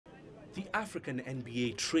The African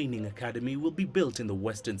NBA Training Academy will be built in the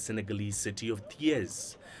western Senegalese city of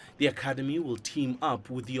Thiès. The academy will team up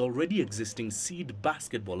with the already existing Seed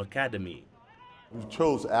Basketball Academy. We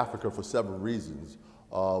chose Africa for several reasons.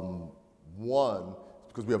 One,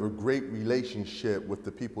 because we have a great relationship with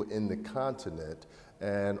the people in the continent,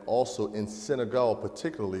 and also in Senegal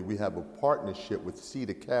particularly, we have a partnership with Seed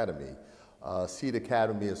Academy. Seed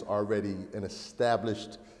Academy is already an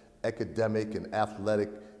established academic and athletic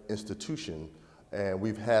institution, and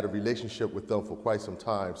we've had a relationship with them for quite some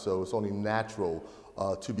time, so it's only natural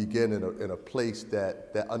to begin in a place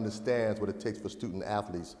that understands what it takes for student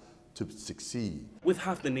athletes to succeed. With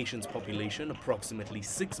half the nation's population, approximately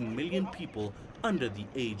 6 million people under the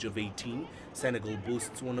age of 18, Senegal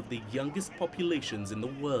boasts one of the youngest populations in the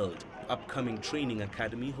world. Upcoming training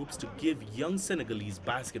academy hopes to give young Senegalese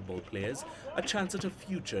basketball players a chance at a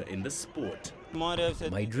future in the sport.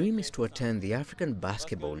 My dream is to attend the African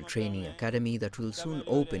Basketball Training Academy that will soon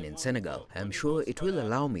open in Senegal. I am sure it will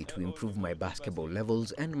allow me to improve my basketball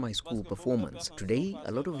levels and my school performance. Today,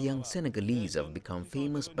 a lot of young Senegalese have become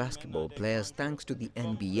famous basketball players thanks to the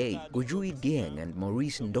NBA. Gujui Dieng and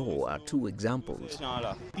Maurice Ndo are two examples.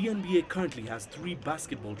 The NBA currently has 3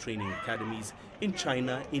 basketball training academies in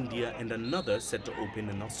China, India, and another set to open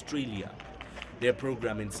in Australia. Their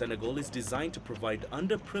program in Senegal is designed to provide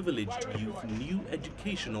underprivileged youth new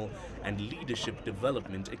educational and leadership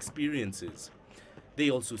development experiences. They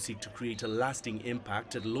also seek to create a lasting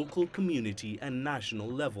impact at local, community, and national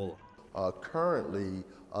level. Currently,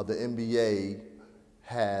 the NBA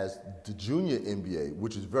has the junior NBA,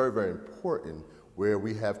 which is very, very important, where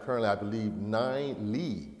we have currently, I believe, 9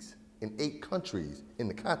 leagues in 8 countries in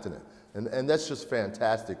the continent. And that's just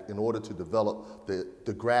fantastic in order to develop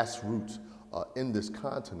the grassroots in this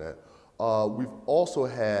continent. We've also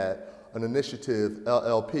had an initiative,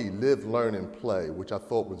 LLP, Live, Learn, and Play, which I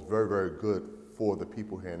thought was very, very good for the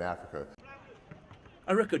people here in Africa.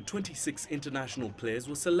 A record 26 international players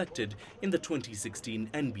were selected in the 2016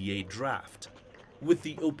 NBA draft. With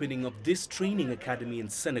the opening of this training academy in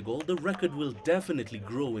Senegal, the record will definitely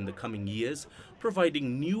grow in the coming years,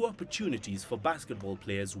 providing new opportunities for basketball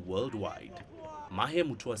players worldwide. Mahe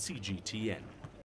Mutwa, CGTN.